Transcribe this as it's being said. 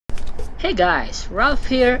Hey guys, Ralph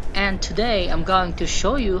here, and today I'm going to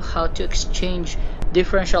show you how to exchange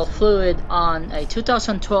differential fluid on a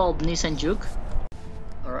 2012 Nissan Juke.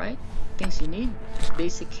 Alright, things you need: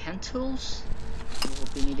 basic hand tools. You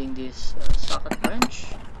will be needing this socket wrench.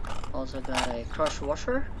 Also got a crush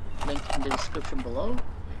washer, link in the description below.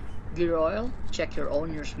 Gear oil, check your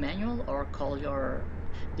owner's manual or call your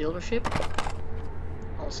dealership.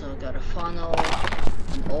 Also got a funnel,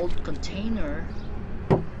 an old container,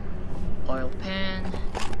 oil pan.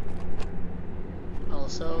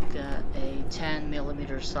 Also got a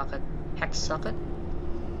 10mm socket, hex socket,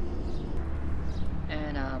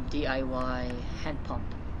 and a DIY hand pump.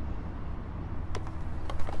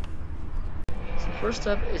 So first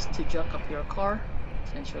step is to jack up your car.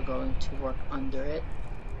 Since you're going to work under it,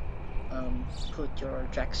 put your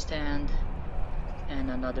jack stand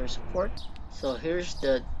and another support. So here's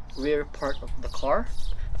the rear part of the car,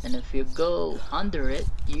 and if you go under it,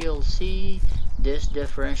 you'll see this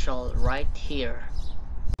differential right here.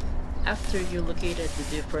 After you located the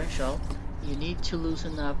differential, you need to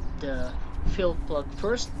loosen up the fill plug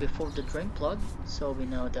first before the drain plug, so we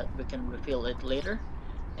know that we can refill it later.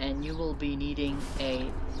 And you will be needing a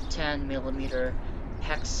 10mm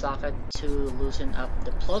hex socket to loosen up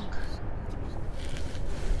the plug.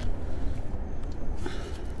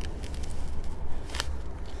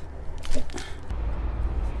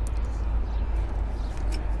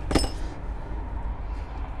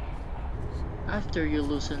 After you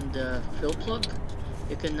loosen the fill plug,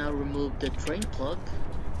 you can now remove the drain plug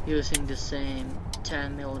using the same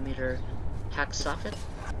 10mm hex socket.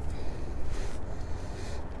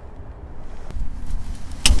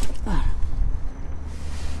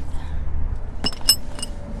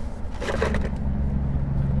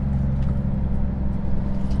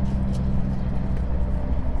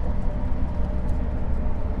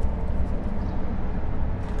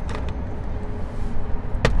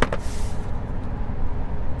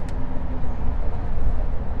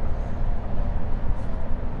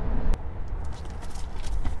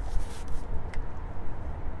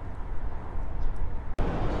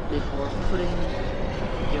 Before putting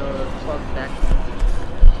your plug back,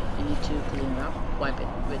 you need to clean it up. Wipe it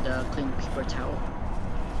with a clean paper towel.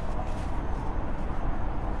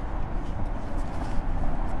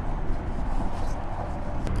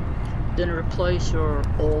 Then replace your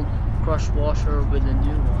old crush washer with a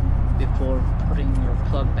new one before putting your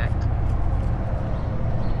plug back.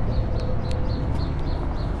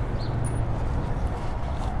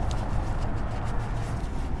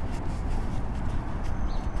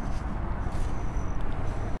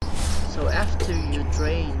 So after you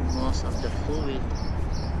drain most of the fluid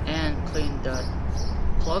and clean the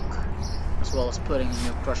plug, as well as putting in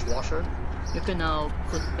your crush washer, you can now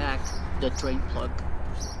put back the drain plug.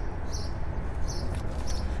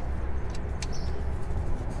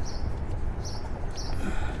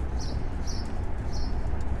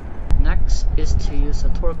 Next is to use a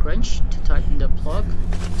torque wrench to tighten the plug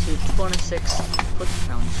to 26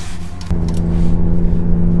 foot-pounds.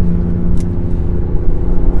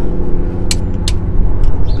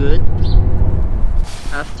 Good.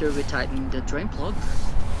 After we tighten the drain plug,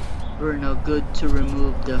 we're now good to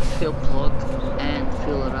remove the fill plug and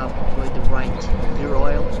fill it up with the right gear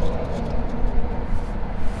oil.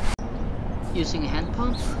 Using a hand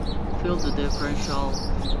pump, fill the differential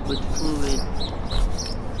with fluid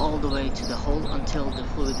all the way to the hole until the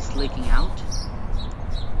fluid is leaking out.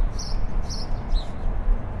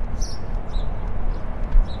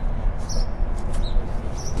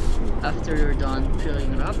 After you're done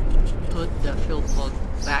filling it up, put the fill plug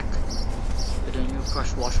back with a new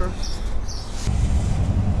crush washer.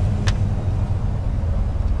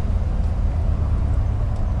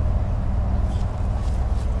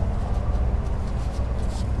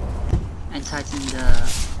 And tighten the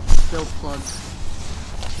fill plug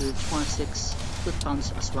to 26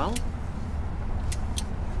 foot-pounds as well.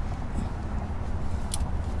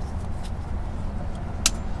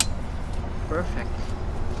 Perfect.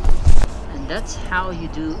 And that's how you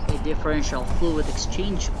do a differential fluid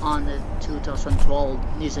exchange on the 2012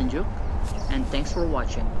 Nissan Juke. And thanks for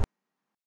watching.